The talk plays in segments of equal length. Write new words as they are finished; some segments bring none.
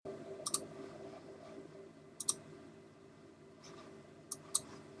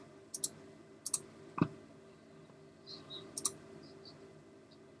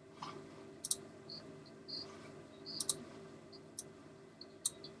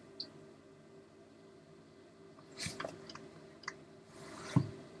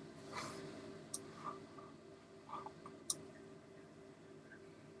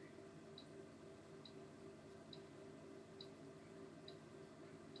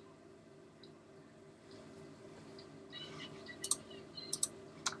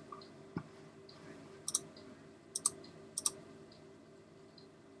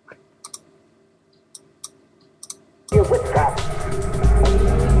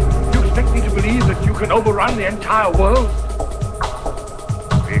can overrun the entire world?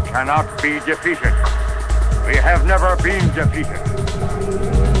 We cannot be defeated. We have never been defeated.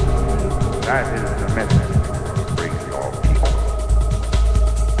 That is the message to bring your people.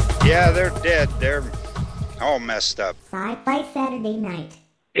 Yeah, they're dead. They're all messed up. Sci-Fi Saturday Night.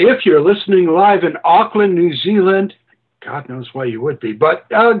 If you're listening live in Auckland, New Zealand, God knows why you would be, but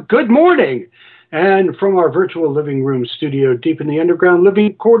good morning. And from our virtual living room studio deep in the underground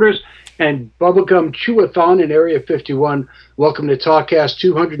living quarters and Bubblegum Chewathon in Area 51, welcome to TalkCast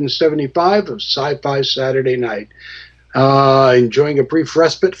 275 of Sci-Fi Saturday Night. Enjoying a brief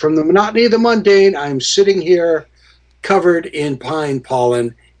respite from the monotony of the mundane, I'm sitting here covered in pine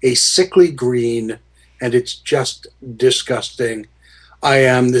pollen, a sickly green, and it's just disgusting. I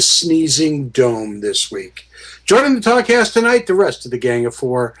am the sneezing dome this week. Joining the TalkCast tonight, the rest of the Gang of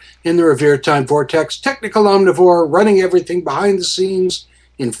Four in the Revere Time Vortex, technical omnivore, running everything behind the scenes,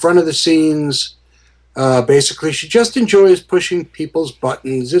 in front of the scenes. Basically, she just enjoys pushing people's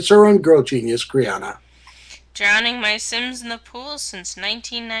buttons. It's her own girl genius, Kriana. Drowning my Sims in the pool since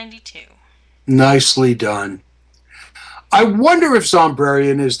 1992. Nicely done. I wonder if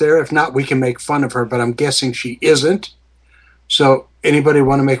Zombrarian is there. If not, we can make fun of her, but I'm guessing she isn't. So, anybody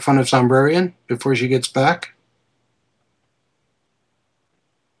want to make fun of Zombrarian before she gets back?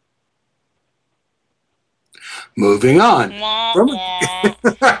 Moving on.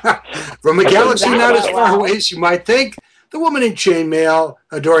 From a galaxy not as far away as you might think, the woman in chainmail,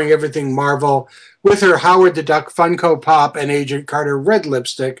 adoring everything Marvel, with her Howard the Duck Funko Pop and Agent Carter red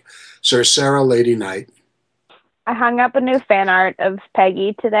lipstick, Sir Sarah Lady Knight. I hung up a new fan art of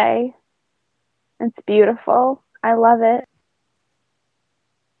Peggy today. It's beautiful. I love it.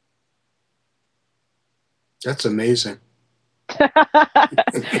 That's amazing.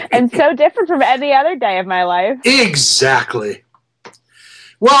 And so different from any other day of my life. Exactly.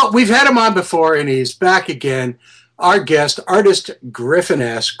 Well, we've had him on before, and he's back again. Our guest, artist Griffin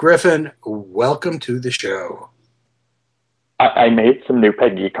S. Griffin, welcome to the show. I made some new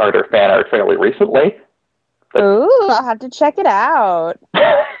Peggy Carter fan art fairly recently. Ooh, I'll have to check it out.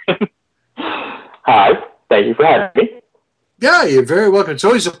 Hi, thank you for having me. Yeah, you're very welcome. It's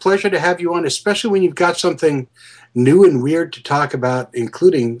always a pleasure to have you on, especially when you've got something new and weird to talk about,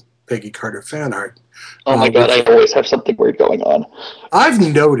 including Peggy Carter fan art. Oh my God, I always have something weird going on. I've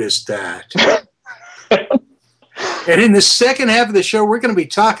noticed that. And in the second half of the show, we're going to be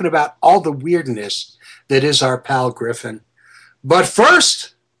talking about all the weirdness that is our pal Griffin. But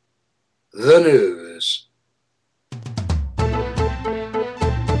first, the news.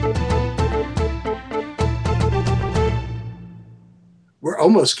 We're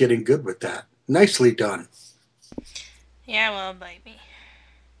almost getting good with that. Nicely done. Yeah, well, baby.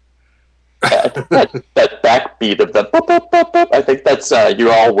 that backbeat of the boop, boop, boop, boop, I think that's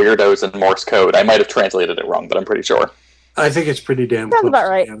you're all weirdos in Morse code. I might have translated it wrong, but I'm pretty sure. I think it's pretty damn Sounds close, about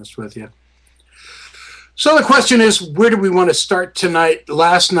right. to be honest with you. So the question is, where do we want to start tonight?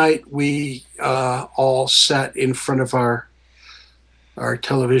 Last night, we all sat in front of our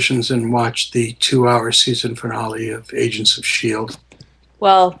televisions and watched the 2-hour season finale of Agents of S.H.I.E.L.D.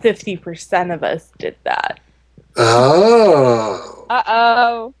 Well, 50% of us did that. Oh.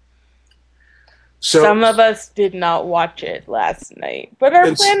 Uh-oh. So, some of us did not watch it last night, but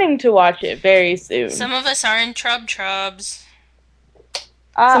are planning to watch it very soon. Some of us are in trubs.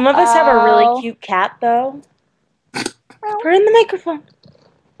 Some of us have a really cute cat, though. Put her in the microphone.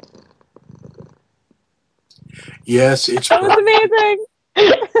 Yes, it's... That was amazing.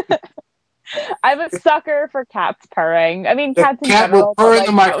 I'm a sucker for cats purring. I mean, cats in cat general. will purr in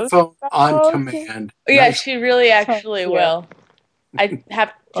the like microphone on command. Yeah, Nice. she really actually will. I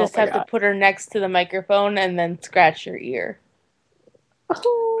have Oh my to God. put her next to the microphone and then scratch her ear.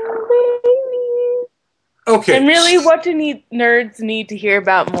 Oh, Okay. And really, what do nerds need to hear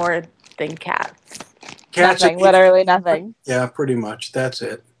about more than cats? Cats nothing. Literally nothing. Yeah, pretty much. That's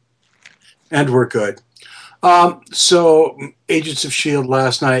it. And we're good. So, Agents of S.H.I.E.L.D.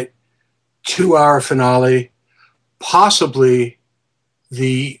 last night, 2-hour finale, possibly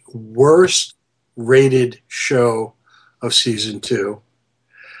the worst rated show of season 2.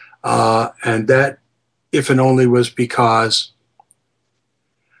 And that, if and only, was because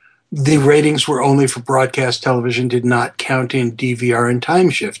the ratings were only for broadcast television, did not count in DVR and time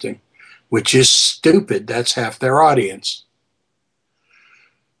shifting, which is stupid. That's half their audience.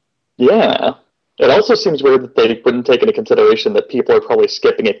 Yeah. It also seems weird that they wouldn't take into consideration that people are probably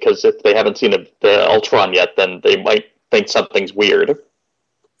skipping it because if they haven't seen the Ultron yet, then they might think something's weird.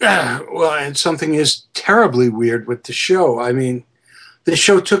 Well, and something is terribly weird with the show. I mean, the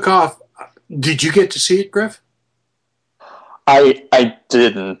show took off. Did you get to see it, Griff? I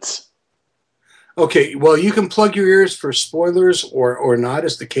didn't. Okay, well, you can plug your ears for spoilers or not,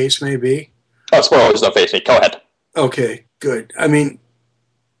 as the case may be. Oh, spoilers don't face me. Go ahead. Okay, good. I mean,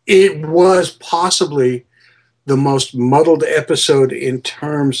 it was possibly the most muddled episode in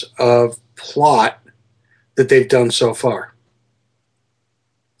terms of plot that they've done so far.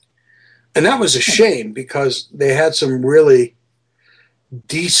 And that was a shame because they had some really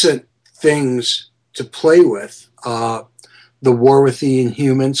decent things to play with. The war with the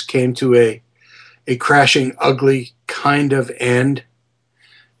Inhumans came to a crashing, ugly kind of end.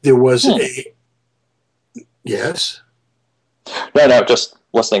 There was a... Yes? No, just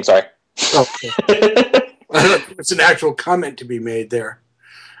listening, sorry. Okay. It's an actual comment to be made there.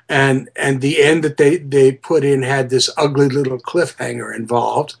 And the end that they put in had this ugly little cliffhanger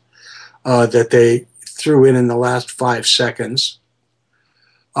involved that they threw in the last 5 seconds.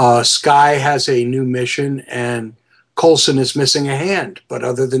 Skye has a new mission, and Coulson is missing a hand. But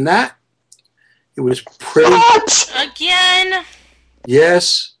other than that, it was pretty... Again?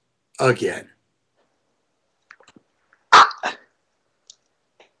 Yes, again.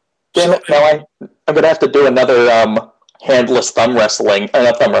 Damn it, now I'm going to have to do another handless thumb wrestling,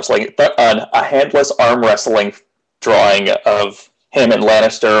 not thumb wrestling, a handless arm wrestling drawing of him and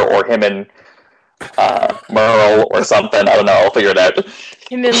Lannister or him and Merle or something. I don't know, I'll figure it out.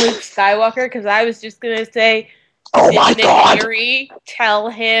 Him and Luke Skywalker, because I was just going to say, oh my God, Nick Fury tell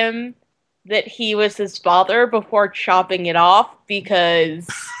him that he was his father before chopping it off, because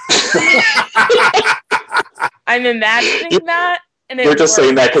I'm imagining that. And you're just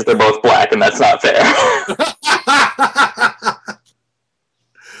saying that because they're both black, and that's not fair.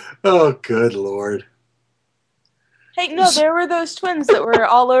 Oh, good Lord. Hey, no, there were those twins that were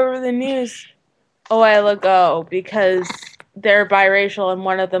all over the news a while ago because they're biracial and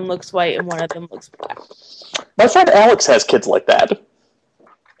one of them looks white and one of them looks black. My friend Alex has kids like that.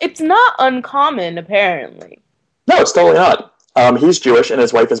 It's not uncommon, apparently. No, it's totally not. He's Jewish, and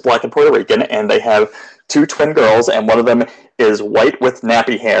his wife is black and Puerto Rican, and they have 2 twin girls, and one of them is white with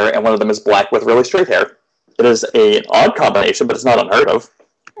nappy hair, and one of them is black with really straight hair. It is an odd combination, but it's not unheard of.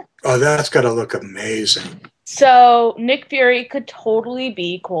 Oh, that's got to look amazing. So, Nick Fury could totally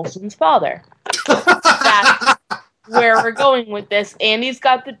be Coulson's father. That's where we're going with this. Andy's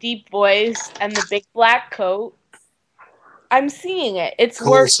got the deep voice and the big black coat. I'm seeing it. It's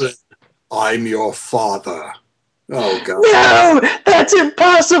Coulson, working. I'm your father. Oh, God. No, that's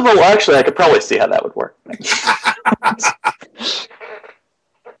impossible. Actually, I could probably see how that would work.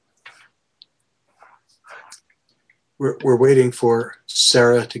 We're waiting for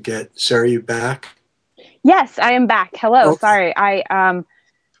Sarah to get... Sarah, you back? Yes, I am back. Hello. Okay. Sorry. I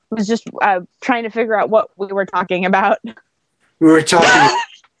was just trying to figure out what we were talking about. We were talking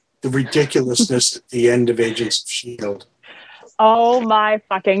the ridiculousness at the end of Agents of S.H.I.E.L.D. Oh, my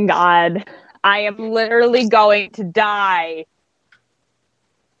fucking God. I am literally going to die.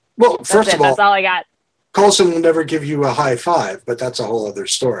 Well, first of all, that's all I got. Coulson will never give you a high five, but that's a whole other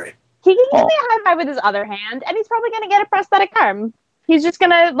story. He can give me a high five with his other hand, and he's probably going to get a prosthetic arm. He's just going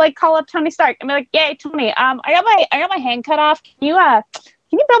to call up Tony Stark and be like, "Yay, Tony! I got my hand cut off. Can you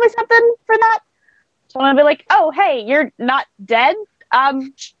build me something for that?" So I'm going to be like, "Oh, hey, you're not dead?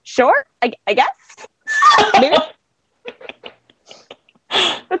 Sure, I guess." Maybe.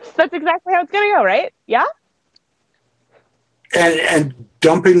 That's exactly how it's gonna go, right? Yeah. And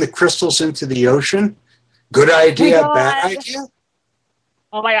dumping the crystals into the ocean, good idea, bad idea?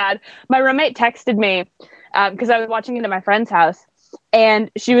 Oh my God! My roommate texted me because I was watching it at my friend's house,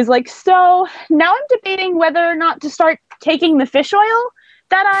 and she was like, "So now I'm debating whether or not to start taking the fish oil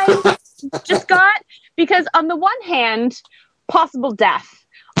that I just got, because on the one hand, possible death,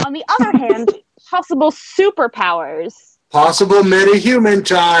 on the other hand, possible superpowers." Possible metahuman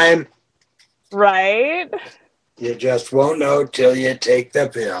time. Right? You just won't know till you take the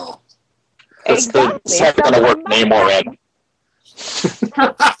pill. Exactly. It's not going to work Namor in.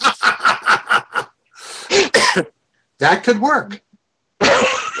 That could work.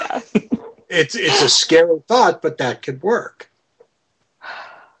 Yes. It's a scary thought, but that could work.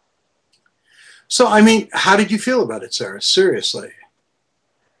 So, I mean, how did you feel about it, Sarah? Seriously.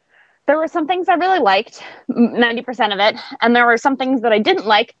 There were some things I really liked, 90% of it, and there were some things that I didn't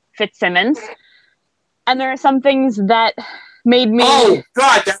like, Fitzsimmons, and there are some things that made me... Oh,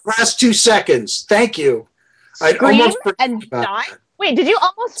 God, that last 2 seconds. Thank you. I'd almost and die. Wait, did you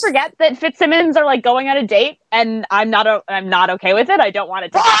almost forget that Fitzsimmons are going on a date, and I'm not okay with it? I don't want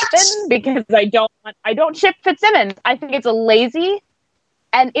it to happen because I don't ship Fitzsimmons. I think it's a lazy,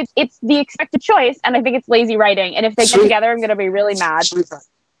 and it's the expected choice, and I think it's lazy writing. And if they get together, I'm going to be really mad.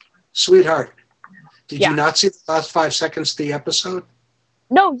 Sweetheart, did you not see the last 5 seconds of the episode?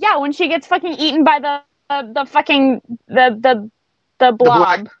 No, yeah, when she gets fucking eaten by the fucking the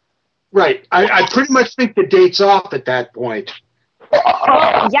blob. Right. I pretty much think the date's off at that point.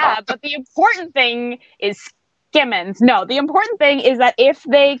 Well, yeah, but the important thing is Skimmins. No, the important thing is that if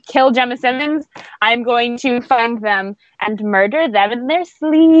they kill Gemma Simmons, I'm going to find them and murder them in their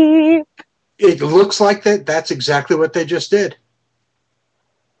sleep. It looks like that's exactly what they just did.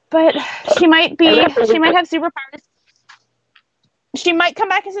 But she might have superpowers. She might come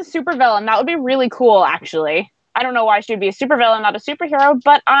back as a supervillain. That would be really cool, actually. I don't know why she would be a supervillain, not a superhero,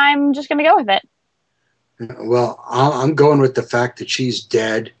 but I'm just going to go with it. Well, I'm going with the fact that she's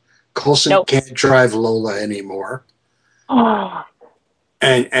dead. Coulson can't drive Lola anymore. Oh.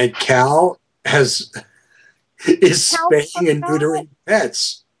 And Cal is spaying and neutering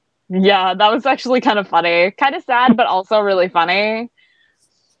pets. Yeah, that was actually kind of funny. Kind of sad, but also really funny.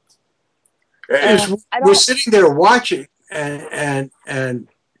 We're sitting there watching, and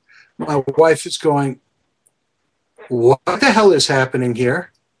my wife is going, "What the hell is happening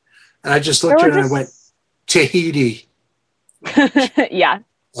here?" And I just looked at her and I went, "Tahiti." Yeah.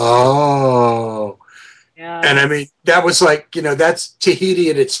 Oh. Yeah. And I mean, that was like, that's Tahiti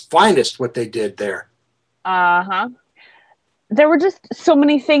at its finest, what they did there. Uh-huh. There were just so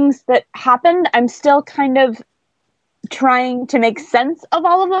many things that happened. I'm still kind of trying to make sense of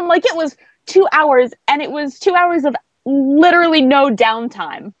all of them. Like, it was 2 hours, and it was 2 hours of literally no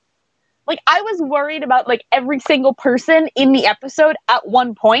downtime. Like, I was worried about, like, every single person in the episode at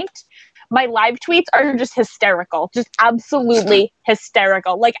one point. My live tweets are just hysterical. Just absolutely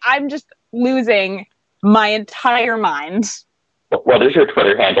hysterical. Like, I'm just losing my entire mind. What is your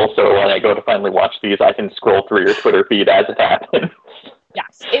Twitter handle? So when I go to finally watch these, I can scroll through your Twitter feed as it happens.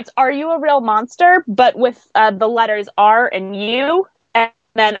 Yes, it's Are You a Real Monster, but with the letters R and U, and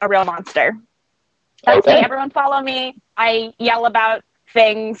then a real monster. That's me. Everyone follow me. I yell about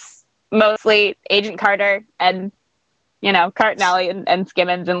things, mostly Agent Carter and, Cartinelli and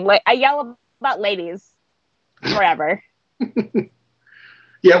Skimmins. And I yell about ladies forever.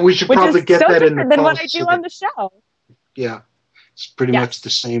 Yeah, we should probably get that in the than what I do on the show. Yeah, it's pretty much the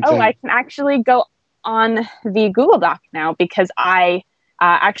same thing. Oh, I can actually go on the Google Doc now because I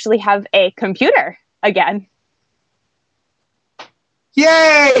actually have a computer again.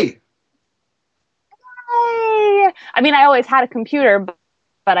 Yay! I mean, I always had a computer,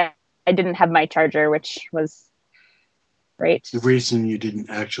 but I didn't have my charger, which was great. The reason you didn't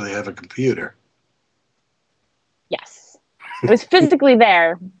actually have a computer. Yes. It was physically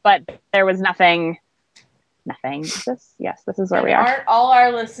there, but there was nothing. This is where we are. Aren't all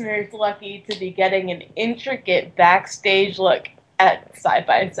our listeners lucky to be getting an intricate backstage look at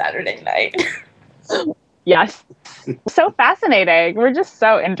Sci-Fi Saturday Night? Yes. So fascinating. We're just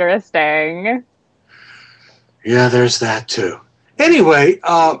so interesting. Yeah, there's that too. Anyway,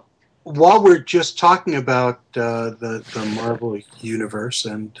 while we're just talking about the Marvel Universe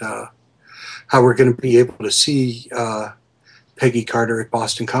and how we're going to be able to see Peggy Carter at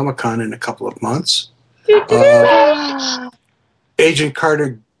Boston Comic Con in a couple of months, Agent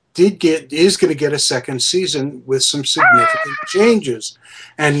Carter is going to get a second season with some significant changes,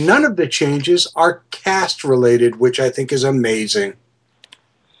 and none of the changes are cast related, which I think is amazing.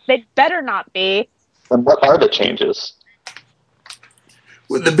 They better not be. And what are the changes?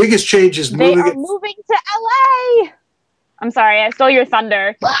 Well, the biggest change is moving to LA. I'm sorry, I stole your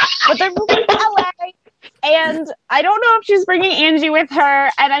thunder, but they're moving to LA, and I don't know if she's bringing Angie with her,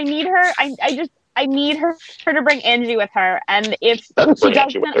 and I need her. I need her to bring Angie with her, and if she doesn't,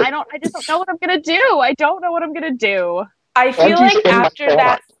 I just don't know what I'm gonna do. I don't know what I'm gonna do. I feel like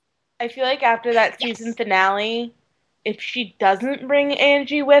after that season finale, if she doesn't bring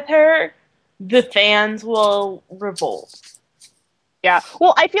Angie with her, the fans will revolt. Yeah.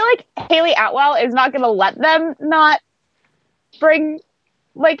 Well, I feel like Haley Atwell is not gonna let them not bring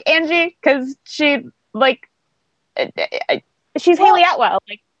Angie because she's Haley Atwell.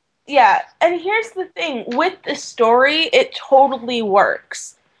 Yeah, and here's the thing. With the story, it totally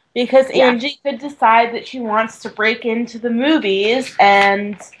works. Because Angie could decide that she wants to break into the movies,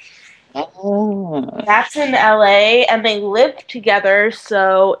 and that's in LA, and they live together,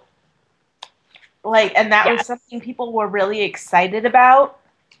 so, and that was something people were really excited about.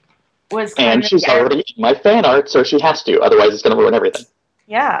 And she's already in my fan art, so she has to, otherwise it's going to ruin everything.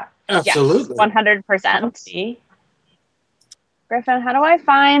 Yeah. Absolutely. 100%. Griffin, how do I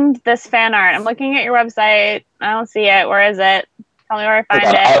find this fan art? I'm looking at your website. I don't see it. Where is it? Tell me where I find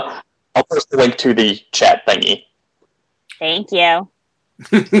it. I'll post the link to the chat thingy. Thank you.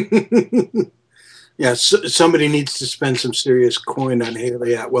 Yeah, somebody needs to spend some serious coin on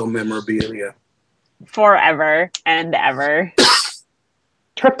Haley Atwell memorabilia. Forever and ever.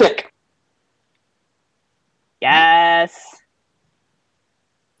 Triptych. Yes.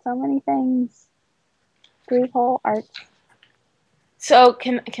 So many things. 3 whole arcs. So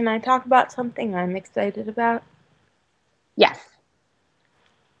can I talk about something I'm excited about? Yes.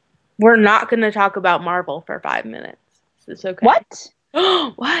 We're not going to talk about Marvel for 5 minutes. Is this okay? What?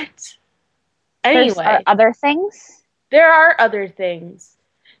 What? There's Anyway, other things? there are other things.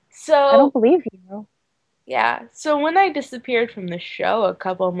 I don't So, believe you. yeah. So when I disappeared from the show a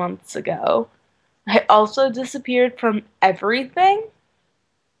couple months ago, I also disappeared from everything.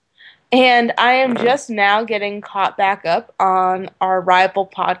 And I am just now getting caught back up on our rival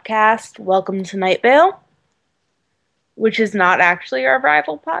podcast, Welcome to Night Vale, which is not actually our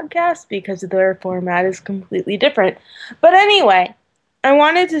rival podcast because their format is completely different. But anyway, I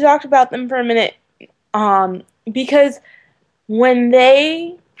wanted to talk about them for a minute because when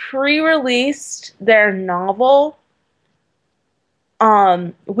they pre-released their novel,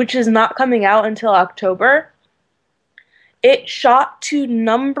 which is not coming out until October, it shot to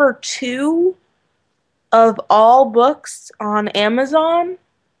number 2 of all books on Amazon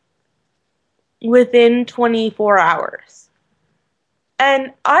within 24 hours.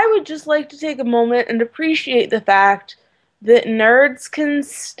 And I would just like to take a moment and appreciate the fact that nerds can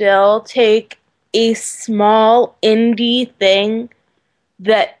still take a small indie thing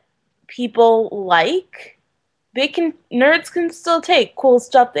that people like. Nerds can still take cool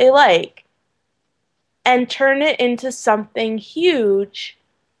stuff they like and turn it into something huge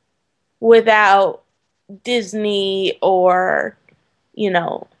without Disney or,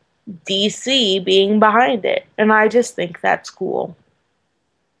 DC being behind it. And I just think that's cool.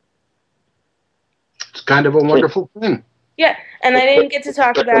 It's kind of a wonderful thing. Yeah, and I didn't get to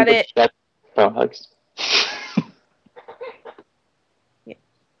talk about it.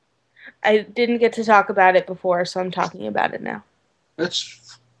 I didn't get to talk about it before, so I'm talking about it now.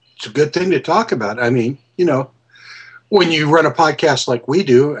 It's a good thing to talk about. I mean, when you run a podcast like we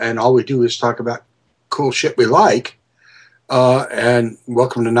do, and all we do is talk about cool shit we like, and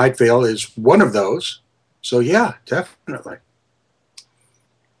Welcome to Night Vale is one of those. So yeah, definitely.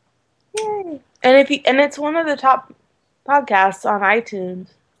 Yay! And it's one of the top podcasts on iTunes,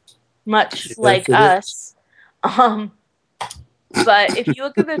 much Yes, like it us. But if you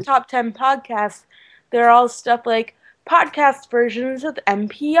look at the top 10 podcasts, they're all stuff like podcast versions of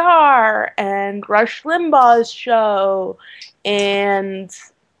NPR and Rush Limbaugh's show and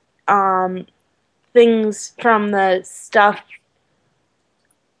things from the stuff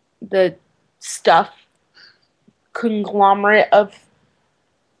conglomerate of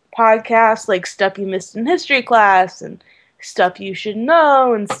podcasts, like Stuff You Missed in History Class and Stuff You Should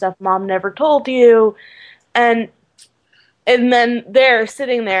Know and Stuff Mom Never Told You. And then there,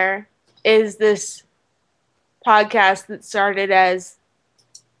 sitting there, is this podcast that started as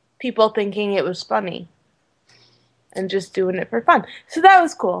people thinking it was funny and just doing it for fun. So that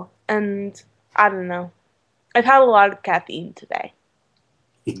was cool. And I don't know. I've had a lot of caffeine today.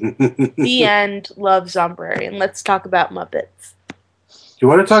 The end. Love Zombrarian. Let's talk about Muppets. Do you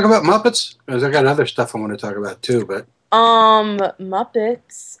want to talk about Muppets? Because I got other stuff I want to talk about too, but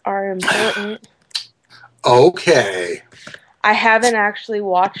Muppets are important. Okay. I haven't actually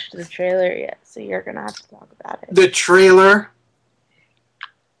watched the trailer yet, so you're gonna have to talk about it. The trailer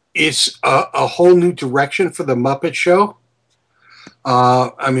is a whole new direction for the Muppet Show.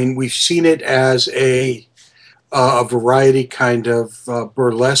 I mean, we've seen it as a variety kind of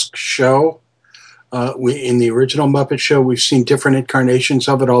burlesque show. In the original Muppet Show, we've seen different incarnations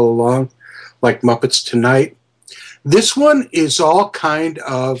of it all along, like Muppets Tonight. This one is all kind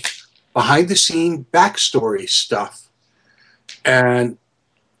of behind-the-scene backstory stuff. And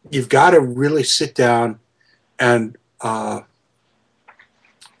you've got to really sit down and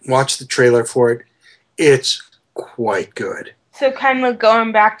watch the trailer for it. It's quite good. So kind of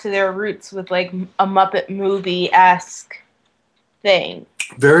going back to their roots with like a Muppet movie-esque thing.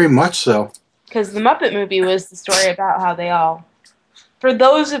 Very much so. Because the Muppet movie was the story about how they all... For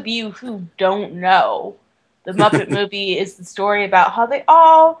those of you who don't know, the Muppet movie is the story about how they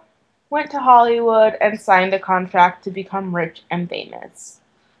all went to Hollywood and signed a contract to become rich and famous.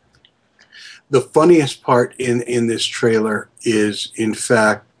 The funniest part in this trailer is, in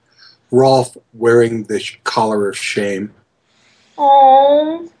fact, Rolf wearing the collar of shame.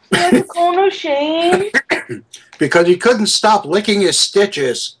 Oh, the cone of shame. Because he couldn't stop licking his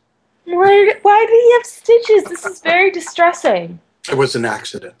stitches. Why did he have stitches? This is very distressing. It was an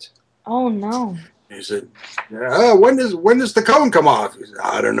accident. Oh, no. He said, when does the cone come off? He said,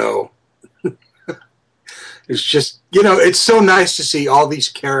 I don't know. It's just, it's so nice to see all these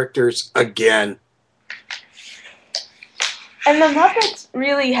characters again. And the Muppets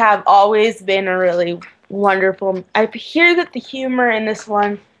really have always been a really wonderful. I hear that the humor in this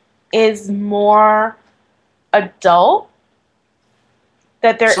one is more adult,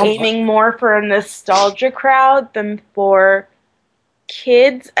 that they're aiming more for a nostalgia crowd than for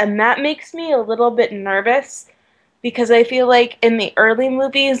kids, and that makes me a little bit nervous because I feel like in the early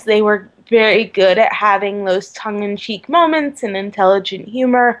movies they were very good at having those tongue-in-cheek moments and intelligent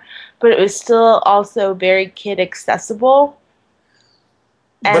humor, but it was still also very kid accessible.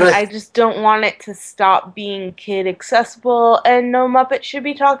 And I just don't want it to stop being kid accessible, and no Muppet should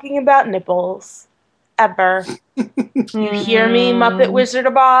be talking about nipples. Ever. You hear me, Muppet Wizard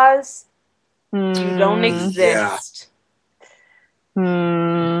of Oz? You don't exist. But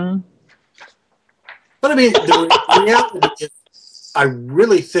I mean, the reality is, I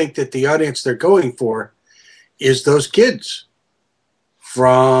really think that the audience they're going for is those kids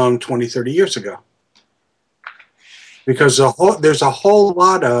from 20, 30 years ago. Because there's a whole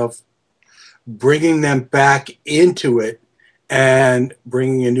lot of bringing them back into it and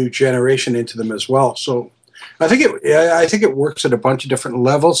bringing a new generation into them as well. So I think it works at a bunch of different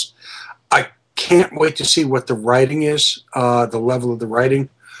levels. I can't wait to see what the writing is, the level of the writing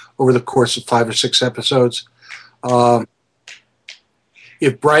over the course of 5 or 6 episodes.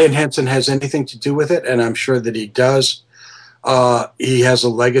 If Brian Henson has anything to do with it, and I'm sure that he does, he has a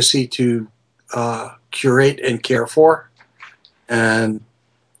legacy to curate and care for, and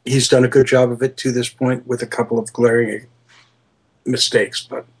he's done a good job of it to this point with a couple of glaring mistakes,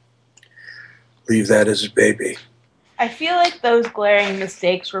 but leave that as a baby. I feel like those glaring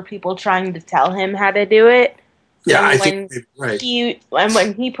mistakes were people trying to tell him how to do it. Yeah, I think right. And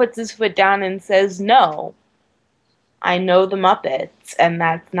when he puts his foot down and says, no, I know the Muppets, and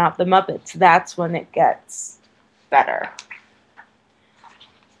that's not the Muppets, that's when it gets better.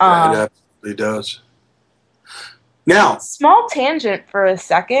 It absolutely does. Now, small tangent for a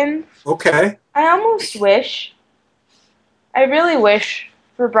second. Okay. I really wish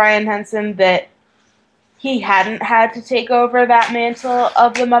for Brian Henson that he hadn't had to take over that mantle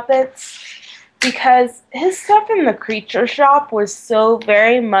of the Muppets, because his stuff in the Creature Shop was so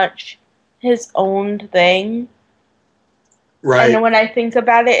very much his own thing. Right. And when I think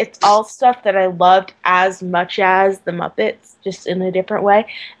about it, it's all stuff that I loved as much as the Muppets, just in a different way.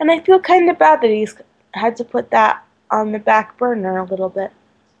 And I feel kind of bad that he's had to put that on the back burner a little bit.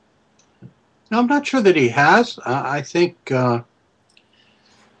 No, I'm not sure that he has. I think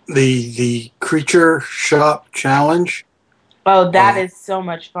the Creature Shop Challenge. Oh, that is so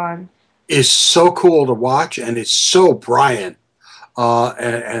much fun. Is so cool to watch, and it's so Brian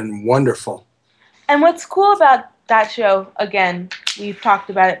and wonderful. And what's cool about that show, again, we've talked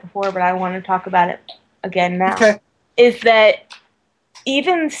about it before, but I want to talk about it again now, is that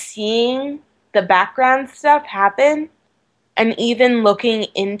even seeing the background stuff happen and even looking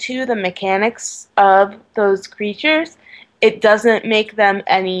into the mechanics of those creatures, it doesn't make them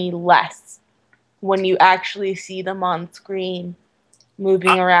any less when you actually see them on screen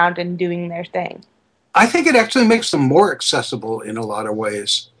moving around and doing their thing. I think it actually makes them more accessible in a lot of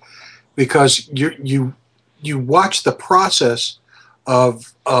ways, because you watch the process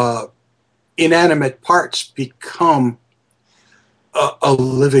of inanimate parts become a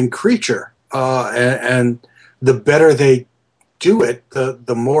living creature, and the better they do it,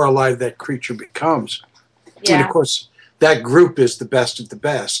 the more alive that creature becomes. Yeah. And of course, that group is the best of the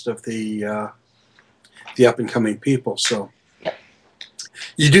best of the up and coming people. So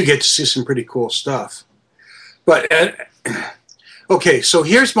you do get to see some pretty cool stuff. But okay, so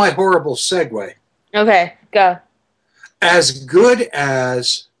here's my horrible segue. Okay, go. As good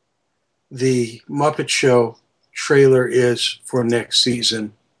as the Muppet Show trailer is for next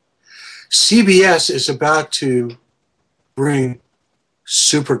season, CBS is about to bring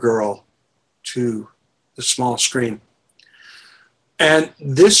Supergirl to the small screen. And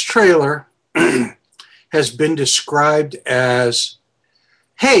this trailer has been described as,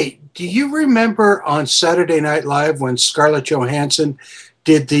 hey, do you remember on Saturday Night Live when Scarlett Johansson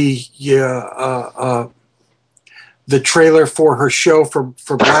did the trailer for her show for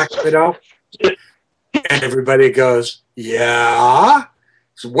Black Widow? And everybody goes, yeah?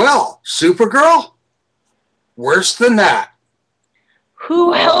 Well, Supergirl? Worse than that.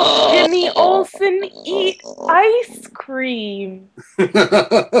 Who helped Jimmy Olsen eat ice cream? Shut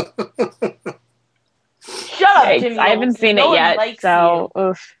up, Jimmy I haven't seen it yet, so...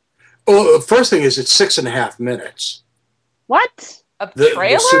 Oof. Well, the first thing is it's 6.5 minutes. What? The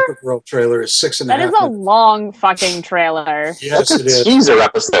Supergirl trailer is 6.5 minutes. That is a long fucking trailer. Yes, it is. Teaser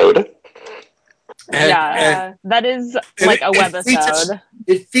episode. And that is like a webisode.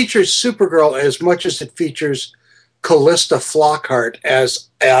 It features Supergirl as much as it features Callista Flockhart as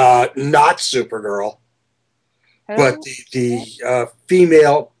not Supergirl, but the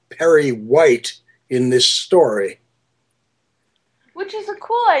female Perry White in this story. Which is a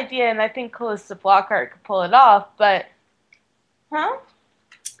cool idea, and I think Callista Flockhart could pull it off, but... Huh?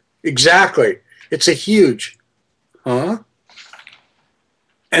 Exactly. It's a huge... Huh?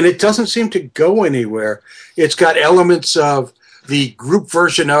 And it doesn't seem to go anywhere. It's got elements of the group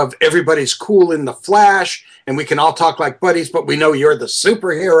version of Everybody's Cool in the Flash, and we can all talk like buddies, but we know you're the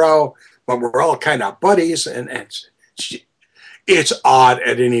superhero, but we're all kind of buddies, and it's odd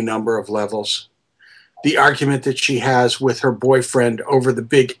at any number of levels. The argument that she has with her boyfriend over the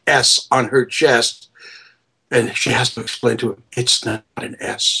big S on her chest, and she has to explain to him, it's not an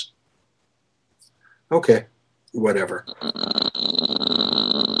S. Okay, whatever.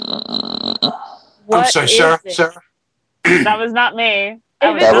 I'm sorry, Sarah. That was not me.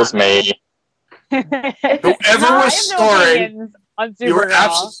 That was me. Whoever was snoring, you were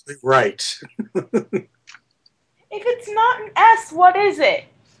absolutely right. If it's not an S, what is it?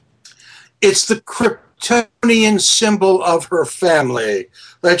 It's the Kryptonian symbol of her family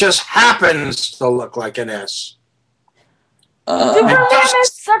that just happens to look like an S. Superman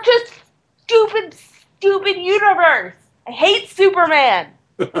is such a stupid universe. I hate Superman.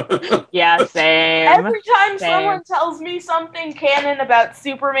 Yeah, same. Every time someone tells me something canon about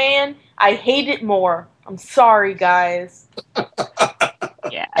Superman, I hate it more. I'm sorry, guys.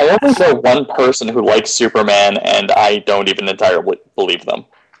 Yeah. I only know one person who likes Superman, and I don't even entirely believe them.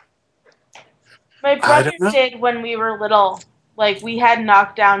 My brother did when we were little. Like, we had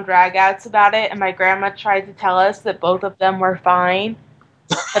knockdown dragouts about it, and my grandma tried to tell us that both of them were fine.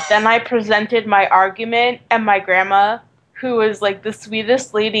 But then I presented my argument, and my grandma, who was like the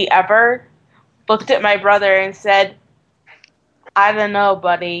sweetest lady ever, looked at my brother and said, I don't know,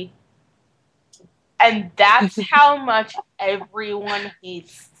 buddy. And that's how much everyone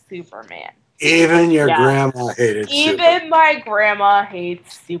hates Superman. Even your grandma hated Superman. Even my grandma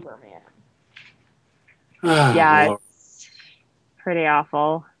hates Superman. Yeah, it's pretty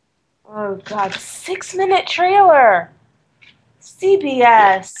awful. Oh, God. 6-minute trailer.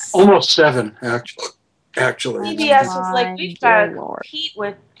 CBS. Almost 7, actually. CBS was like, we've got to compete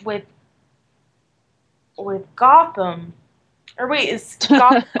with Gotham. Or wait, is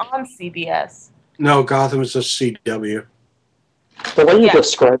Gotham on CBS? No, Gotham is a CW. The way you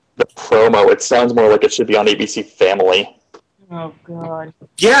describe the promo, it sounds more like it should be on ABC Family. Oh, God.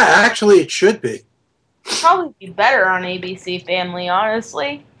 Yeah, actually, it should be. Probably be better on ABC Family,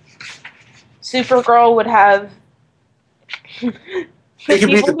 honestly. Supergirl would have... the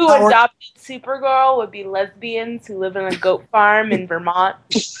people who adopted Supergirl would be lesbians who live in a goat farm in Vermont.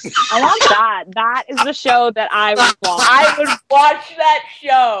 I want that. That is the show that I would watch. I would watch that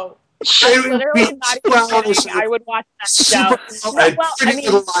show. I'm literally not even kidding. I would watch that show. Pretty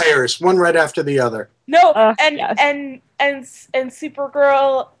Little Liars, one right after the other. No, and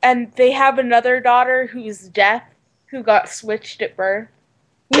Supergirl, and they have another daughter who's deaf, who got switched at birth.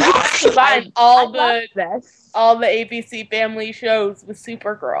 You can combine all the ABC Family shows with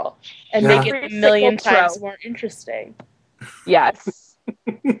Supergirl and make it a million times more interesting. Yes.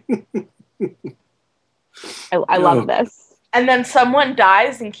 I love this. And then someone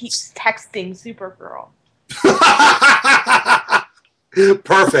dies and keeps texting Supergirl.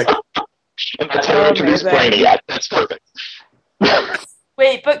 Perfect. And that's how introduce Brainiac. That's perfect.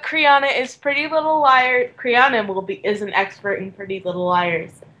 Wait, but Kriana is Pretty Little Liars. Kriana is an expert in Pretty Little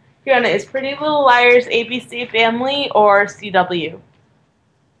Liars. Kriana, is Pretty Little Liars ABC Family or CW?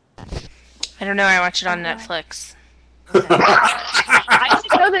 I don't know. I watch it on Netflix. I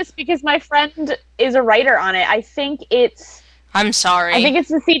should know this because my friend is a writer on it. I think it's... I'm sorry. I think it's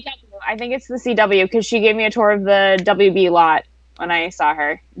the CW because she gave me a tour of the WB lot when I saw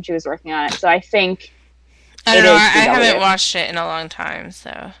her and she was working on it. So I think... I don't know. I haven't watched it in a long time,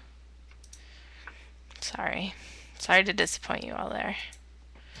 so... Sorry. Sorry to disappoint you all there.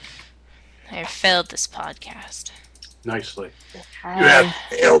 I have failed this podcast. Nicely. You have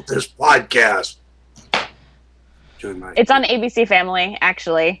failed this podcast. It's on ABC Family,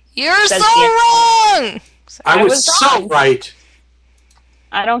 actually. You're so wrong! I was so right.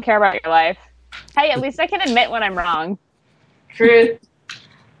 I don't care about your life. Hey, at least I can admit when I'm wrong. Truth.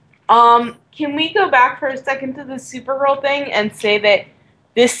 Can we go back for a second to the Supergirl thing and say that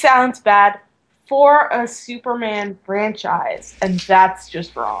this sounds bad for a Superman franchise, and that's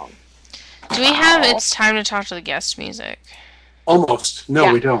just wrong. Do we have It's Time to Talk to the Guest music? Almost.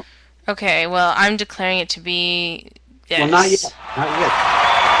 No, we don't. Okay, well, I'm declaring it to be this. Well, not yet. Not yet.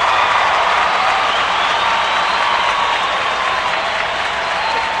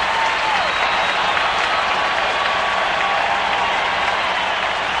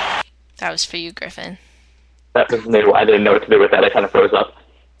 That was for you, Griffin. That was new. I didn't know what to do with that. I kind of froze up.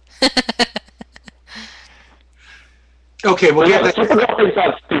 Okay, we'll get that. Supergirl thing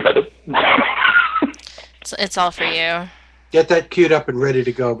sounds stupid. It's all for you. Get that queued up and ready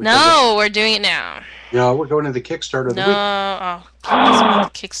to go. No, we're doing it now. No, we're going to the Kickstarter of the week. No,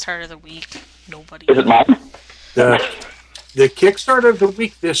 Kickstarter of the week. Nobody. Is it mine? The Kickstarter of the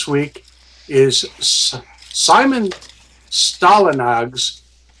week this week is Simon Stalinog's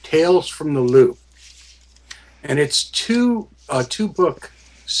Tales from the Loop, and it's a two-book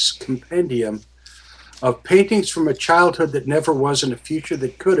compendium of paintings from a childhood that never was and a future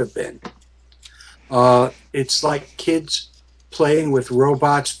that could have been. It's like kids playing with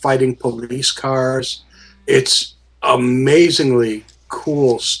robots, fighting police cars. It's amazingly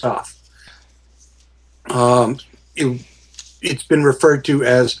cool stuff. It's been referred to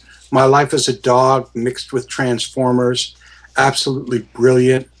as My Life as a Dog mixed with Transformers. Absolutely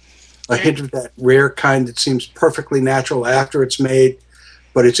brilliant. A hint of that rare kind that seems perfectly natural after it's made,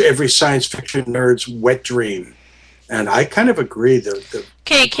 but it's every science fiction nerd's wet dream. And I kind of agree.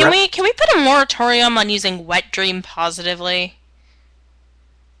 Okay, can we put a moratorium on using wet dream positively?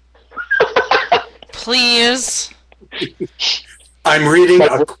 Please. I'm reading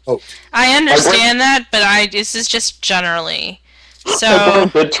a quote. I understand that, but this is just generally. So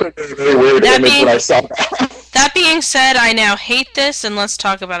that being said, I now hate this, and let's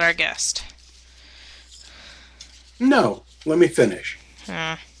talk about our guest. No, let me finish.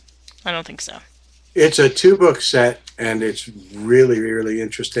 I don't think so. It's a 2-book set, and it's really, really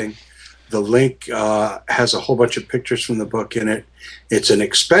interesting. The link has a whole bunch of pictures from the book in it. It's an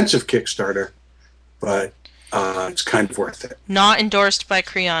expensive Kickstarter, but it's kind of worth it. Not endorsed by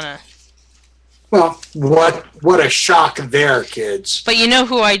Kriana. Well, what a shock there, kids. But you know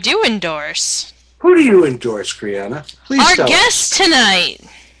who I do endorse? Who do you endorse, Kriana? Please Our tell guest us. tonight.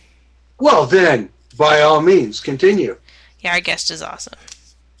 Well, then, by all means, continue. Yeah, our guest is awesome.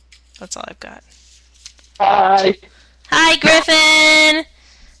 That's all I've got. Hi. Hi, Griffin.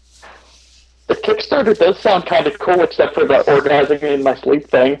 The Kickstarter does sound kind of cool, except for the organizing in my sleep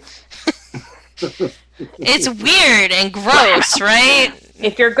thing. It's weird and gross, right?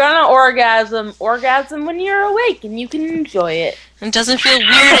 If you're gonna orgasm when you're awake, and you can enjoy it. It doesn't feel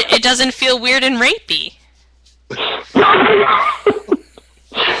weird. It doesn't feel weird and rapey.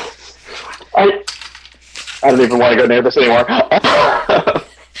 I don't even want to go near this anymore.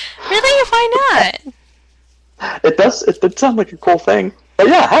 Really? Why not? It did sound like a cool thing. But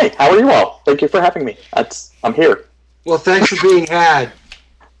yeah, hey, how are you all? Thank you for having me. I'm here. Well, thanks for being had.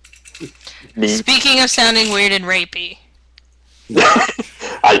 Speaking of sounding weird and rapey.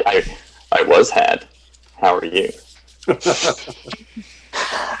 I was had. How are you?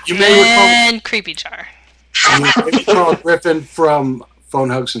 You may Creepy Jar. You may recall Griffin from Phone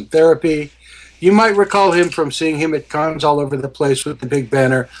Hugs and Therapy. You might recall him from seeing him at cons all over the place with the big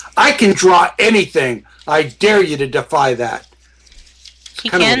banner. I can draw anything. I dare you to defy that. He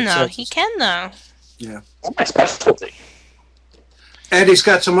can, though. He can, though. Yeah. That's my specialty. And he's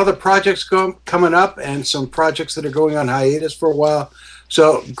got some other projects coming up and some projects that are going on hiatus for a while.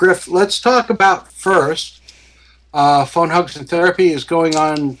 So, Griff, let's talk about first. Phone Hugs and Therapy is going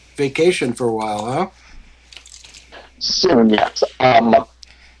on vacation for a while, huh? Soon, yes.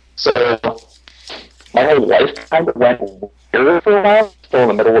 So, my whole life kind of went weird for a while. Still in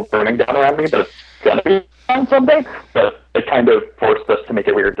the middle of burning down around me, but it's going to be on someday. But it kind of forced us to make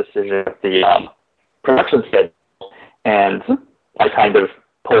a weird decision with the production schedule. And I kind of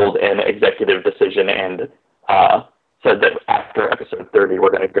pulled an executive decision and said that after episode 30, we're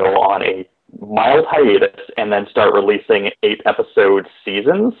going to go on a mild hiatus and then start releasing 8-episode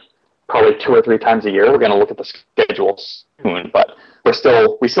seasons, probably 2 or 3 times a year. We're going to look at the schedule soon, but we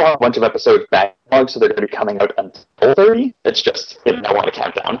still have a bunch of episodes backlog, so they're going to be coming out until 30. It's just I want to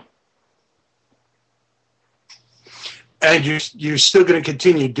count down. And you're still going to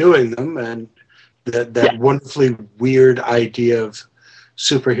continue doing them, and that wonderfully weird idea of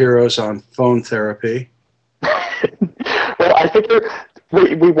superheroes on phone therapy. Well, I think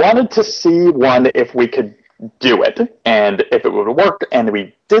we wanted to see one if we could do it and if it would work, and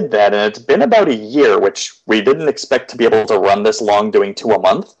we did that, and it's been about a year, which we didn't expect to be able to run this long doing 2 a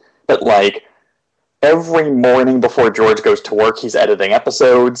month, but like every morning before George goes to work, he's editing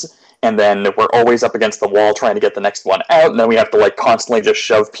episodes, and then we're always up against the wall trying to get the next one out, and then we have to like constantly just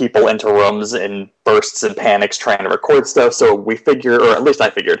shove people into rooms in bursts and panics trying to record stuff. So we figure, or at least I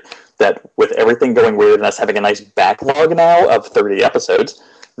figured, that with everything going weird and us having a nice backlog now of 30 episodes,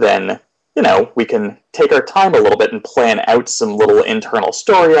 then, we can take our time a little bit and plan out some little internal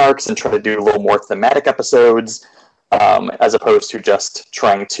story arcs and try to do a little more thematic episodes, as opposed to just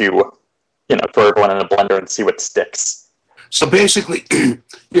trying to throw everyone in a blender and see what sticks. So basically,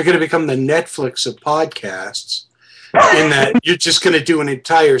 you're going to become the Netflix of podcasts in that you're just going to do an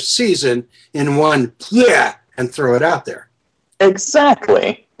entire season in one and throw it out there.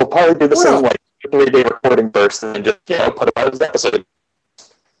 Exactly. We'll probably do the same 3-day recording burst and just put it out as an episode.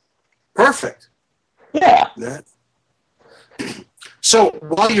 Perfect. Yeah. So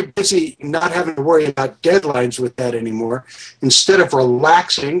while you're busy not having to worry about deadlines with that anymore, instead of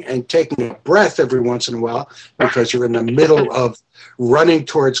relaxing and taking a breath every once in a while because you're in the middle of running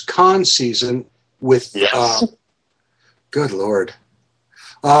towards con season with, good Lord,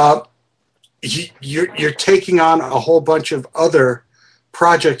 you're taking on a whole bunch of other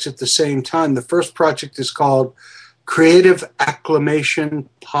projects at the same time. The first project is called Creative Acclamation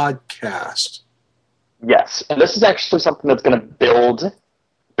Podcast. Yes, and this is actually something that's going to build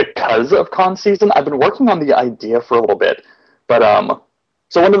because of con season. I've been working on the idea for a little bit, but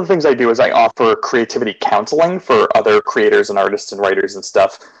so one of the things I do is I offer creativity counseling for other creators and artists and writers and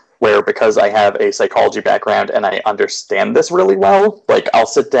stuff, where because I have a psychology background and I understand this really well, like I'll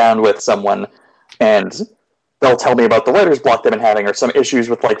sit down with someone and they'll tell me about the writer's block they've been having or some issues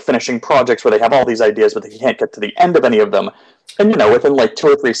with like finishing projects where they have all these ideas but they can't get to the end of any of them. And, within like 2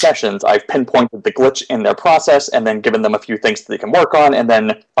 or 3 sessions, I've pinpointed the glitch in their process and then given them a few things that they can work on. And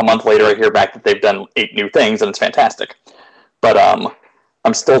then a month later, I hear back that they've done 8 new things and it's fantastic. But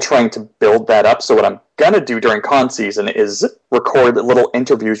I'm still trying to build that up. So what I'm going to do during con season is record little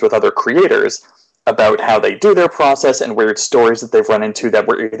interviews with other creators about how they do their process and weird stories that they've run into that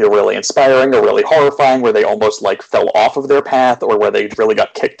were either really inspiring or really horrifying, where they almost like fell off of their path or where they really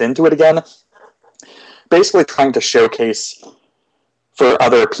got kicked into it again. Basically trying to showcase for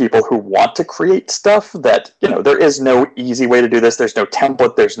other people who want to create stuff that, there is no easy way to do this. There's no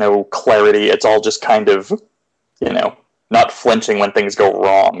template. There's no clarity. It's all just kind of, not flinching when things go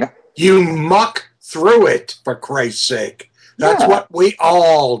wrong. You muck through it, for Christ's sake. That's what we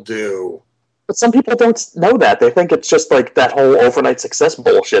all do. But some people don't know that. They think it's just like that whole overnight success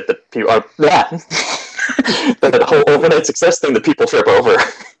bullshit that people are... that whole overnight success thing that people trip over.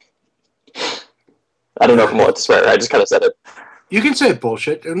 I don't know if I'm allowed to swear. I just kind of said it. You can say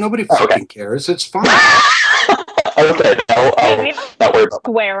bullshit. Nobody fucking cares. It's fine. Okay. I'll not worry about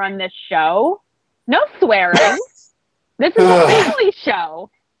swear on this show. No swearing. This is a family show.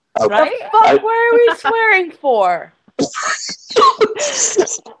 Okay. Right? Fuck, where are we swearing for?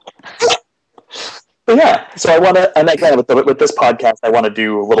 But yeah, so I want to, and again, with this podcast, I want to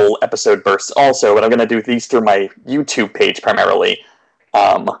do little episode bursts also, but I'm going to do these through my YouTube page primarily,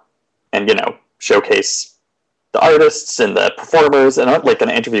 and, showcase the artists and the performers, and I'm going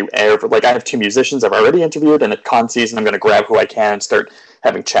to interview I have 2 musicians I've already interviewed, and at con season, I'm going to grab who I can and start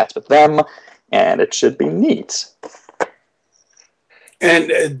having chats with them, and it should be neat.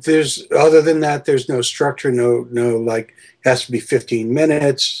 And other than that, there's no structure, no, it has to be 15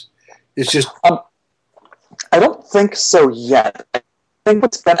 minutes. It's just... I don't think so yet. I think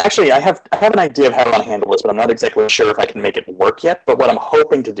what's been... Actually, I have an idea of how I want to handle this, but I'm not exactly sure if I can make it work yet. But what I'm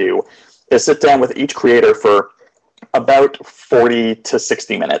hoping to do is sit down with each creator for about 40 to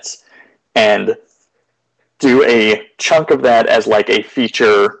 60 minutes and do a chunk of that as like a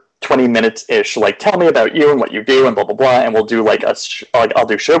feature, 20 minutes-ish, like tell me about you and what you do and blah, blah, blah, and we'll do I'll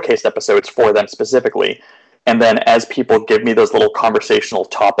do showcase episodes for them specifically. And then as people give me those little conversational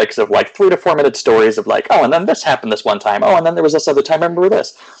topics of 3 to 4 minute stories of oh, and then this happened this one time. Oh, and then there was this other time. Remember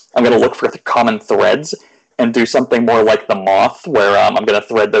this? I'm going to look for the common threads and do something more like The Moth, where I'm going to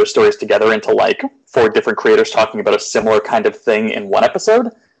thread those stories together into 4 different creators talking about a similar kind of thing in one episode.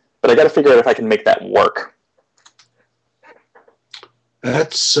 But I got to figure out if I can make that work.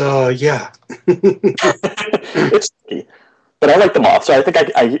 That's, yeah. It's tricky. But I like The Moth, so I think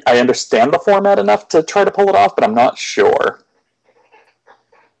I understand the format enough to try to pull it off, but I'm not sure.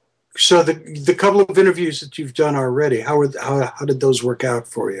 So the couple of interviews that you've done already, how did those work out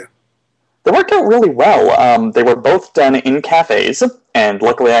for you? They worked out really well. They were both done in cafes, and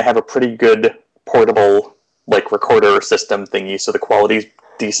luckily I have a pretty good portable recorder system thingy, so the quality's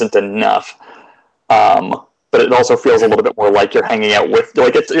decent enough. But it also feels a little bit more like you're hanging out with,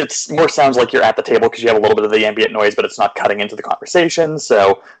 it's more sounds like you're at the table because you have a little bit of the ambient noise, but it's not cutting into the conversation,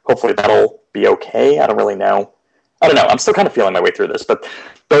 so hopefully that'll be okay. I don't really know. I don't know, I'm still kind of feeling my way through this, but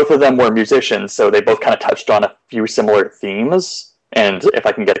both of them were musicians, so they both kind of touched on a few similar themes, and if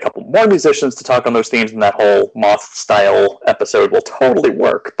I can get a couple more musicians to talk on those themes, then that whole Moth-style episode will totally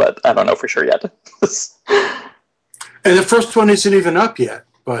work, but I don't know for sure yet. And the first one isn't even up yet,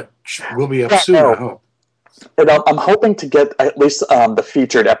 but will be up soon, I hope. And I'm hoping to get at least the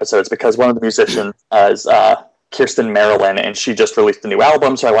featured episodes, because one of the musicians is Kirsten Marilyn, and she just released a new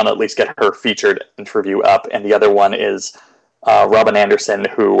album, so I want to at least get her featured interview up. And the other one is Robin Anderson,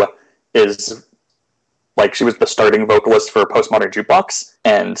 who is, like, she was the starting vocalist for Postmodern Jukebox,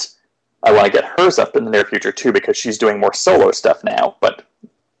 and I want to get hers up in the near future, too, because she's doing more solo stuff now. But,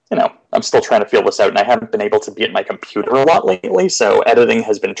 you know, I'm still trying to feel this out, and I haven't been able to be at my computer a lot lately, so editing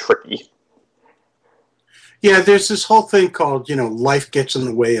has been tricky. Yeah, there's this whole thing called, life gets in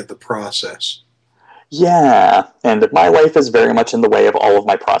the way of the process. Yeah, and my life is very much in the way of all of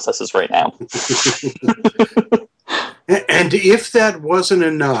my processes right now. And if that wasn't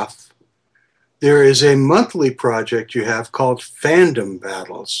enough, there is a monthly project you have called Fandom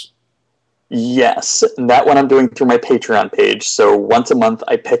Battles. Yes, and that one I'm doing through my Patreon page. So once a month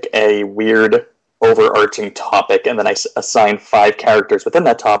I pick a weird overarching topic, and then I assign 5 characters within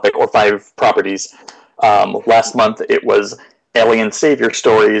that topic, or 5 properties. Last month it was Alien Savior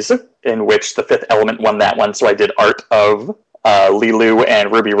Stories, in which the Fifth Element won that one, so I did art of Lilu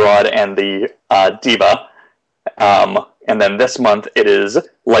and Ruby Rod and the Diva. And then this month it is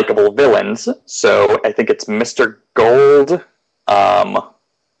Likeable Villains, so I think it's Mr. Gold.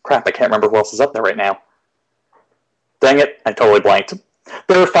 Crap, I can't remember who else is up there right now. Dang it, I totally blanked.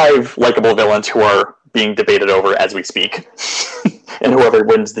 There are 5 likable villains who are being debated over as we speak. And whoever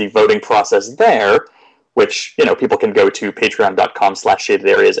wins the voting process there, which, people can go to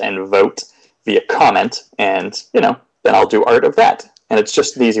patreon.com/shadedareas and vote via comment, and, then I'll do art of that. And it's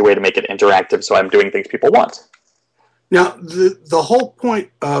just an easy way to make it interactive, so I'm doing things people want. Now, the whole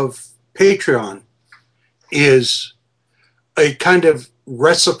point of Patreon is a kind of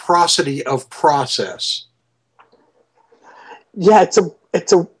reciprocity of process. Yeah, it's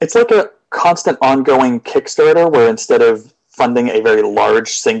like a constant ongoing Kickstarter where instead of funding a very large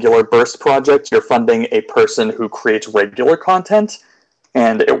singular burst project, you're funding a person who creates regular content.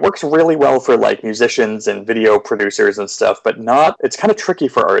 And it works really well for like musicians and video producers and stuff, but it's kind of tricky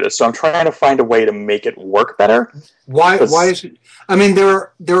for artists. So I'm trying to find a way to make it work better. Why is it? I mean,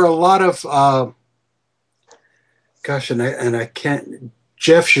 there are a lot of and I can't.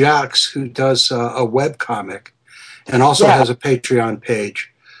 Jeff Jacques, who does a webcomic, and also has a Patreon page.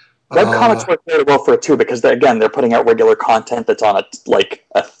 Webcomics work very well for it too, because they're putting out regular content that's on a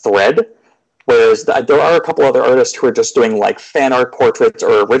thread. Whereas there are a couple other artists who are just doing like fan art portraits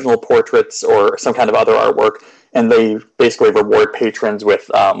or original portraits or some kind of other artwork, and they basically reward patrons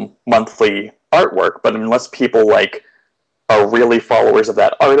with monthly artwork. But unless people are really followers of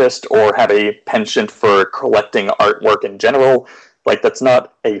that artist or have a penchant for collecting artwork in general, that's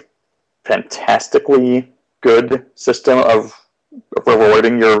not a fantastically good system of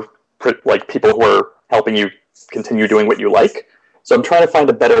rewarding your people who are helping you continue doing what you like. So I'm trying to find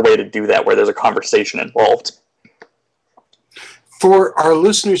a better way to do that where there's a conversation involved. For our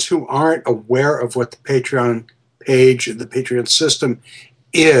listeners who aren't aware of what the Patreon page, the Patreon system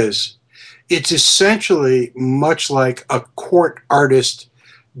is, it's essentially much like a court artist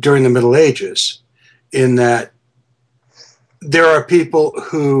during the Middle Ages, in that there are people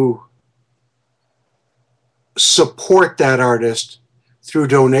who support that artist through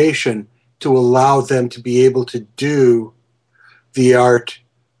donation to allow them to be able to do the art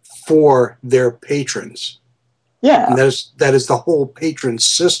for their patrons. Yeah. And that is the whole patron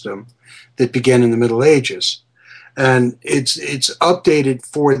system that began in the Middle Ages. And it's updated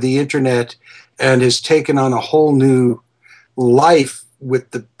for the internet and has taken on a whole new life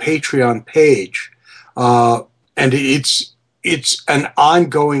with the Patreon page. And it's an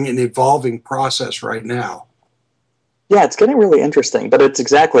ongoing and evolving process right now. Yeah, it's getting really interesting, but it's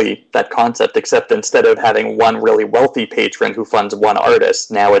exactly that concept, except instead of having one really wealthy patron who funds one artist,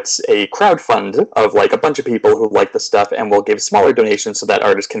 now it's a crowdfund of a bunch of people who like the stuff and will give smaller donations so that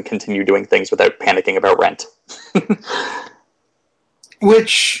artists can continue doing things without panicking about rent.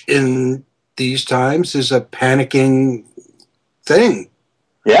 Which, in these times, is a panicking thing.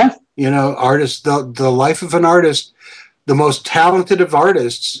 Yeah. Artists, the life of an artist, the most talented of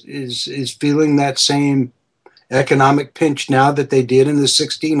artists is feeling that same economic pinch now that they did in the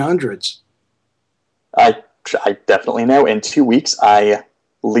 1600s. I definitely know. In 2 weeks, I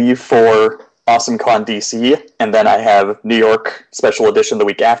leave for AwesomeCon DC, and then I have New York Special Edition the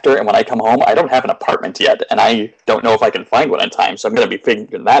week after, and when I come home, I don't have an apartment yet, and I don't know if I can find one in time, so I'm going to be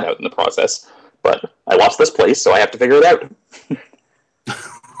figuring that out in the process. But I lost this place, so I have to figure it out.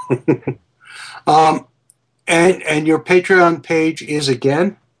 And your Patreon page is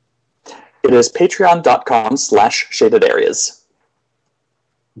again? It is patreon.com/shadedareas.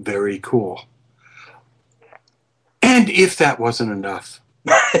 Very cool. And if that wasn't enough,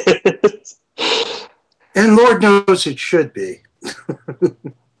 and Lord knows it should be,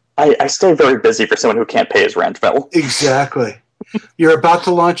 I stay very busy for someone who can't pay his rent, Phil. Exactly. You're about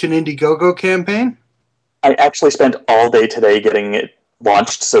to launch an Indiegogo campaign? I actually spent all day today getting it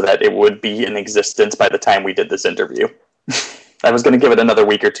launched so that it would be in existence by the time we did this interview. I was going to give it another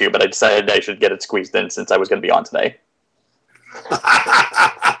week or two, but I decided I should get it squeezed in since I was going to be on today.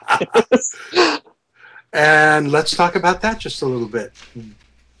 And let's talk about that just a little bit.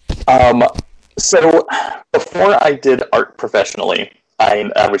 So before I did art professionally,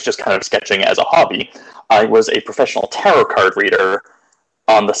 I was just kind of sketching as a hobby. I was a professional tarot card reader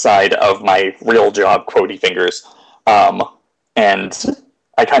on the side of my real job, quotey fingers. And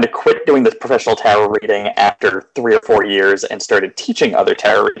I kind of quit doing this professional tarot reading after 3 or 4 years and started teaching other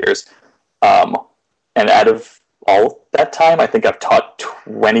tarot readers. And out of all that time, I think I've taught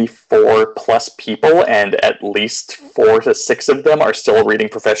 24 plus people, and at least 4 to 6 of them are still reading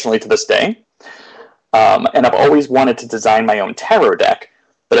professionally to this day. And I've always wanted to design my own tarot deck,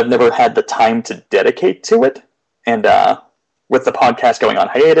 but I've never had the time to dedicate to it. And with the podcast going on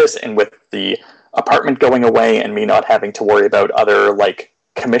hiatus, and with the apartment going away, and me not having to worry about other like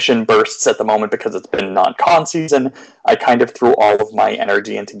commission bursts at the moment because it's been non-con season, I kind of threw all of my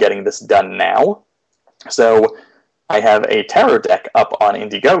energy into getting this done now. So I have a tarot deck up on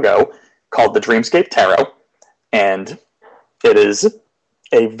Indiegogo called the Dreamscape Tarot, and it is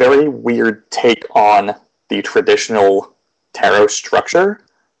a very weird take on the traditional tarot structure.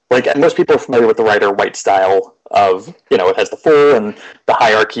 Like, most people are familiar with the Rider-Waite style of, you know, it has the Fool and the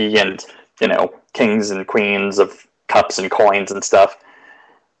hierarchy and, you know, kings and queens of cups and coins and stuff.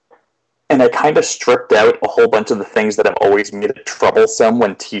 And I kind of stripped out a whole bunch of the things that have always made it troublesome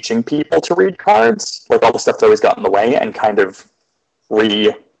when teaching people to read cards, like all the stuff that's always got in the way, and kind of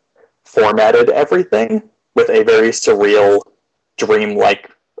reformatted everything with a very surreal,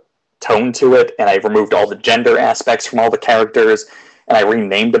 dreamlike tone to it, and I removed all the gender aspects from all the characters, and I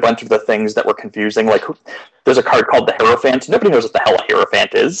renamed a bunch of the things that were confusing. Like, there's a card called the Hierophant. Nobody knows what the hell a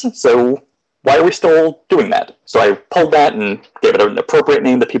Hierophant is, so why are we still doing that? So I pulled that and gave it an appropriate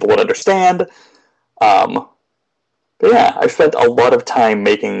name that people would understand. But yeah, I spent a lot of time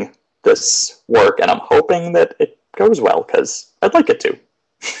making this work, and I'm hoping that it goes well, because I'd like it to.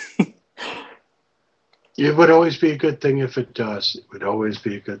 It would always be a good thing if it does. It would always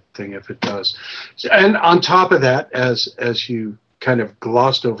be a good thing if it does. And on top of that, as you kind of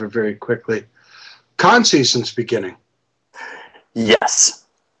glossed over very quickly, con season's beginning. Yes.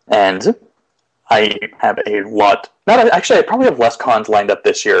 And I have a lot... Actually, I probably have less cons lined up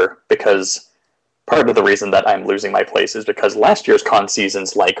this year, because part of the reason that I'm losing my place is because last year's con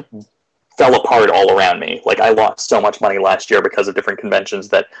seasons, like, fell apart all around me. Like, I lost so much money last year because of different conventions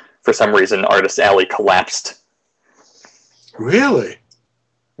that, for some reason, Artist Alley collapsed. Really?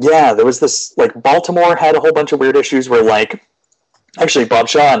 Yeah, there was this, like, Baltimore had a whole bunch of weird issues where, like, actually, Bob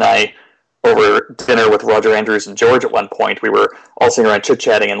Shaw and I, over dinner with Roger Andrews and George at one point, we were all sitting around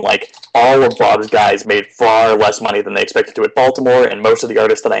chit-chatting, and, like, all of Bob's guys made far less money than they expected to at Baltimore, and most of the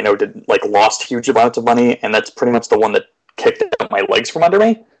artists that I know did, like, lost huge amounts of money, and that's pretty much the one that kicked out my legs from under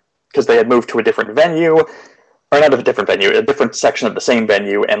me, because they had moved to a different venue, or not a different venue, a different section of the same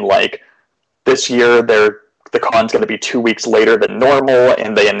venue, and, like, this year the con's going to be 2 weeks later than normal,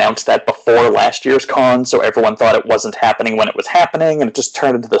 and they announced that before last year's con, so everyone thought it wasn't happening when it was happening, and it just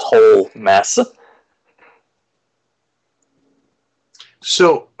turned into this whole mess.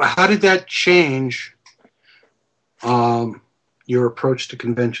 So how did that change your approach to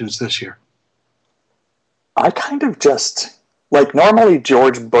conventions this year? I kind of just... Like, normally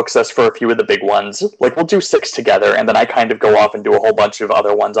George books us for a few of the big ones. Like, we'll do 6 together, and then I kind of go off and do a whole bunch of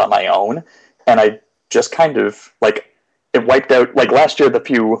other ones on my own. And I just kind of, like, it wiped out... Like, last year, the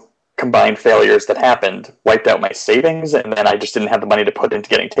few combined failures that happened wiped out my savings, and then I just didn't have the money to put into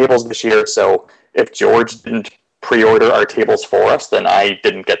getting tables this year. So if George didn't pre-order our tables for us, then I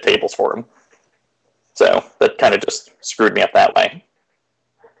didn't get tables for him. So that kind of just screwed me up that way.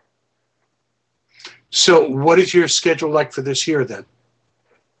 So what is your schedule like for this year, then?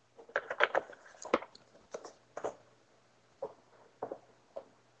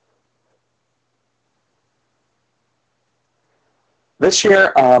 This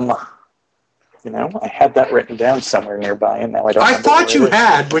year, you know, I had that written down somewhere nearby, and now I don't. I thought you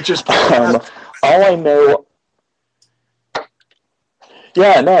had, which is all I know.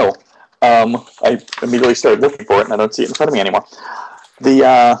 Yeah, no. I immediately started looking for it, and I don't see it in front of me anymore.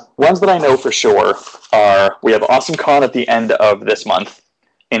 The ones that I know for sure are, we have Awesome Con at the end of this month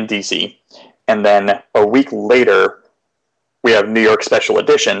in DC, and then a week later, we have New York Special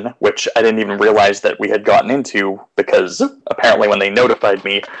Edition, which I didn't even realize that we had gotten into because apparently when they notified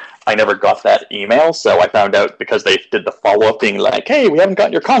me, I never got that email. So I found out because they did the follow-up being like, hey, we haven't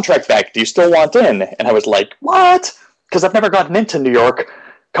gotten your contract back. Do you still want in? And I was like, what? Because I've never gotten into New York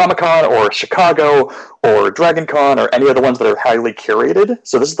Comic-Con or Chicago or DragonCon or any of the ones that are highly curated.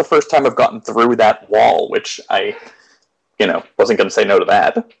 So this is the first time I've gotten through that wall, which I, wasn't going to say no to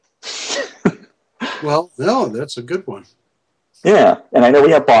that. Well, no, that's a good one. Yeah, and I know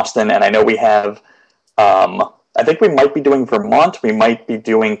we have Boston, and I know we have, I think we might be doing Vermont. We might be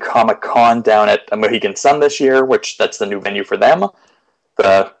doing Comic-Con down at Mohegan Sun this year, which that's the new venue for them.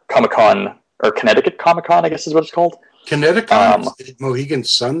 The Comic-Con, or Connecticut Comic-Con, I guess is what it's called. Connecticut? Mohegan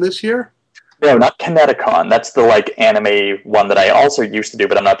Sun this year? No, not Connecticon. That's the anime one that I also used to do,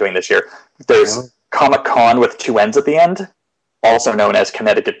 but I'm not doing this year. There's Comic-Con with 2 N's at the end, also known as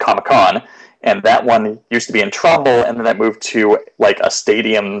Connecticut Comic-Con. And that one used to be in Trumbull, and then that moved to a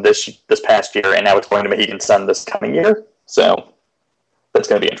stadium this past year, and now it's going to Mohegan Sun this coming year. So that's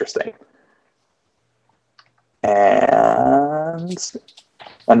going to be interesting. And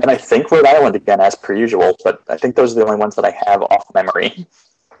then I think Rhode Island again, as per usual, but I think those are the only ones that I have off memory.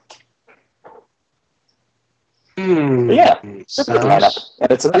 But yeah, it's a good lineup,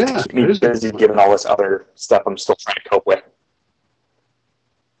 and it's enough to keep me busy given all this other stuff I'm still trying to cope with.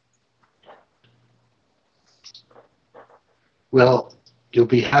 Well, you'll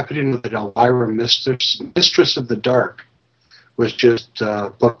be happy to know that Elvira, Mistress of the Dark, was just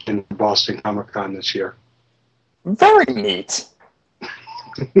booked in Boston Comic-Con this year. Very neat.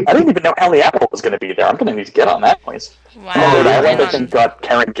 I didn't even know Ellie Apple was going to be there. I'm going to need to get on that place. Wow. Rhode Island, I think, got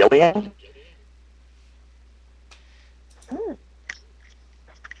Karen Gillian.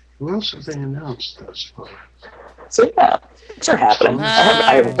 Who else have they announced thus far? So yeah, things are happening.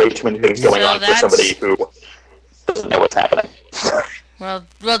 I have way too many things going on for somebody who doesn't know what's happening. Well,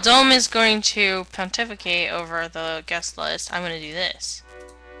 Dome is going to pontificate over the guest list. I'm going to do this.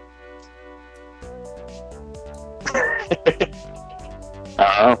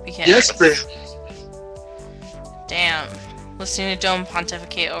 Yes, Chris. Damn. Listening to Dome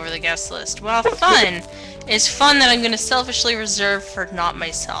pontificate over the guest list. Well, fun. It's fun that I'm going to selfishly reserve for not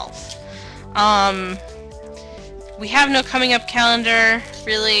myself. We have no coming up calendar,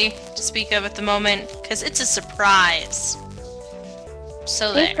 really, to speak of at the moment, because it's a surprise.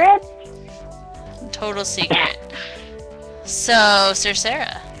 So there. Secret? Total secret. So, Sir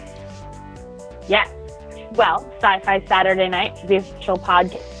Sarah. Yeah. Well, Sci-Fi Saturday Night, the official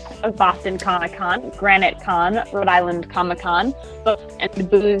podcast of Boston Comic-Con, Granite Con, Rhode Island Comic-Con,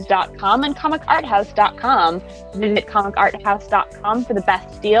 bookandbooze.com, and comicarthouse.com. Visit comicarthouse.com for the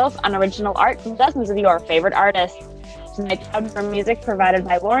best deals on original art from dozens of your favorite artists. Tonight's outdoor music provided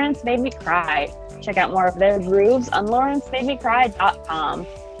by Lawrence Made Me Cry. Check out more of their grooves on lawrencemademecry.com.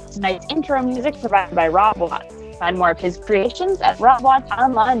 Tonight's intro music provided by Rob Watts. Find more of his creations at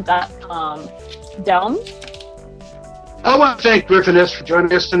robwattsonline.com. Dome? I want to thank Griffin S. for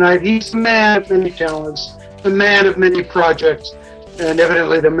joining us tonight. He's the man of many talents, the man of many projects, and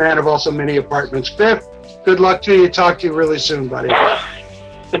evidently the man of also many apartments. Griff, good luck to you. Talk to you really soon, buddy.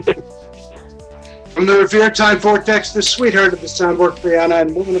 From the Revere Time Vortex, the sweetheart of the soundwork, Brianna,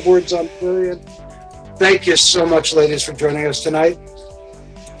 and Woman of Words on Brilliant. Thank you so much, ladies, for joining us tonight.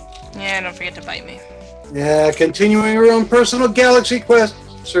 Yeah, don't forget to bite me. Yeah, continuing your own personal galaxy quest,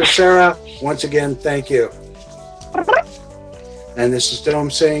 Sir Sarah, once again, thank you. And this is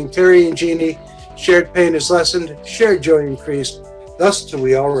Dome saying, Terry and Jeannie, shared pain is lessened, shared joy increased, thus do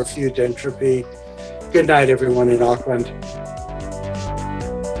we all refute entropy. Good night, everyone in Auckland.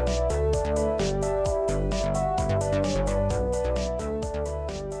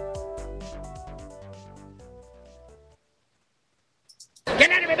 Good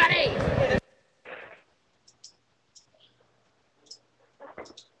night, everybody!